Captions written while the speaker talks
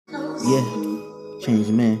Yeah, change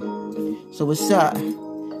man. So what's up?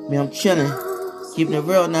 Man, I'm chilling, keeping it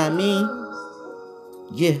real, know what I mean?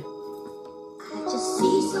 Yeah.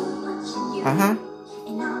 Uh-huh.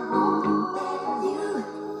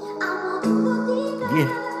 Yeah.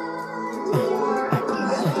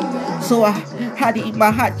 So I had to eat my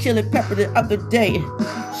hot chili pepper the other day.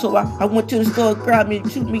 So I went to the store and grabbed me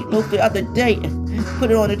 2 meatloaf the other day. Put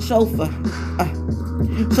it on the sofa.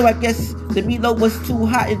 So I guess the meatloaf was too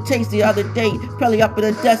hot and tasty the other day. Probably up in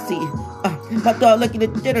the dusty. My dog looking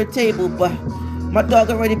at the dinner table, but my dog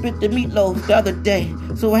already bit the meatloaf the other day.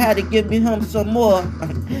 So I had to give him some more.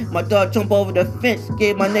 My dog jumped over the fence,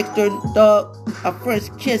 gave my next door dog a French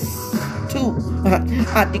kiss too.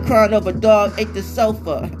 Auntie crying over dog ate the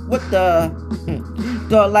sofa. What the?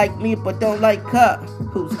 Dog like me but don't like her.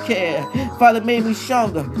 Who's care? Father made me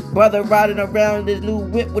stronger. Brother riding around his new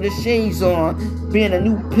whip with his shades on. Being a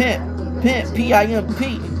new pimp.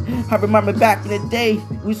 P-I-M-P. I remember back in the day,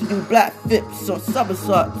 we used to do black flips or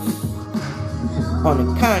somersaults on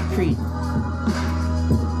the concrete.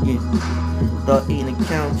 Yeah. Dog eating the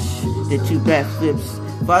couch. Did 2 back flips.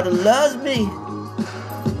 Father loves me.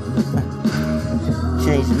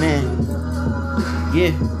 Change man.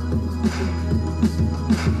 Yeah.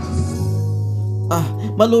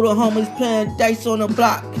 My little homies playing dice on the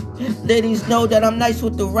block. Ladies know that I'm nice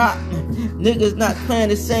with the rock. Niggas not playing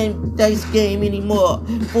the same dice game anymore.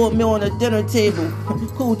 4 meal on the dinner table.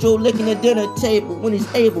 Cool Joe licking the dinner table when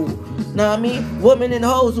he's able. Know what I mean? Women and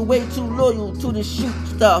hoes are way too loyal to the shoot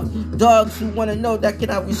stuff. Dogs who wanna know that can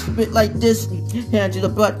I respect like this. Angela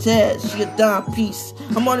Buttez, she a dime piece.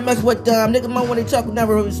 I'm on the mess with dime. Nigga might wanna talk,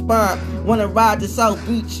 never respond. Wanna ride to South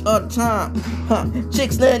Beach all the time.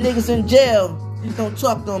 Chicks letting niggas in jail. Don't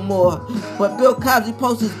talk no more. But Bill Cosby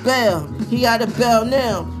posts his bail. He out of bail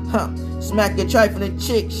now. Smack your trifling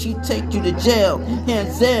chick, she take you to jail.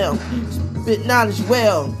 Hands down, spit knowledge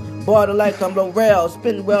well. Border like I'm L'Oreal,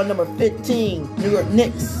 spin well number 15, New York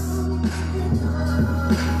Knicks.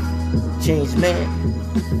 Change man.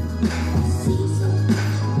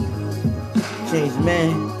 Change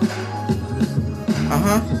man.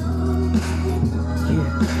 Yeah.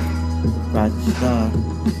 Roger Star.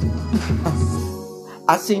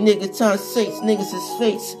 I see niggas turn saints, niggas is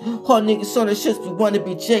fakes. All niggas on the shits, we wanna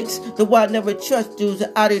be jakes. The wild never trust dudes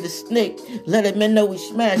are out of the snake. Let a man know we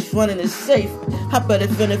smash, running is safe. I better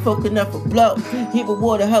finish folk enough for blow. Even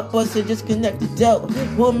water help us and just connect the dough.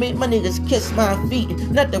 We'll make my niggas kiss my feet.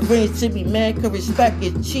 Not the rings to be man, cause respect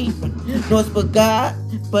is cheap. Knows but God,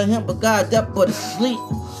 but him but God, that but sleep,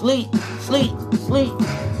 sleep, sleep, sleep.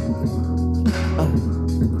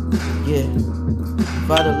 Yeah.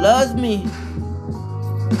 Father loves me.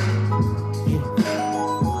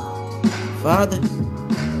 Father,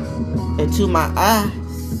 into my eyes.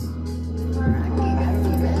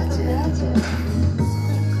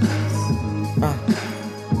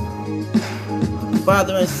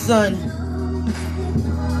 Father and son.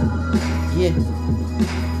 Yeah.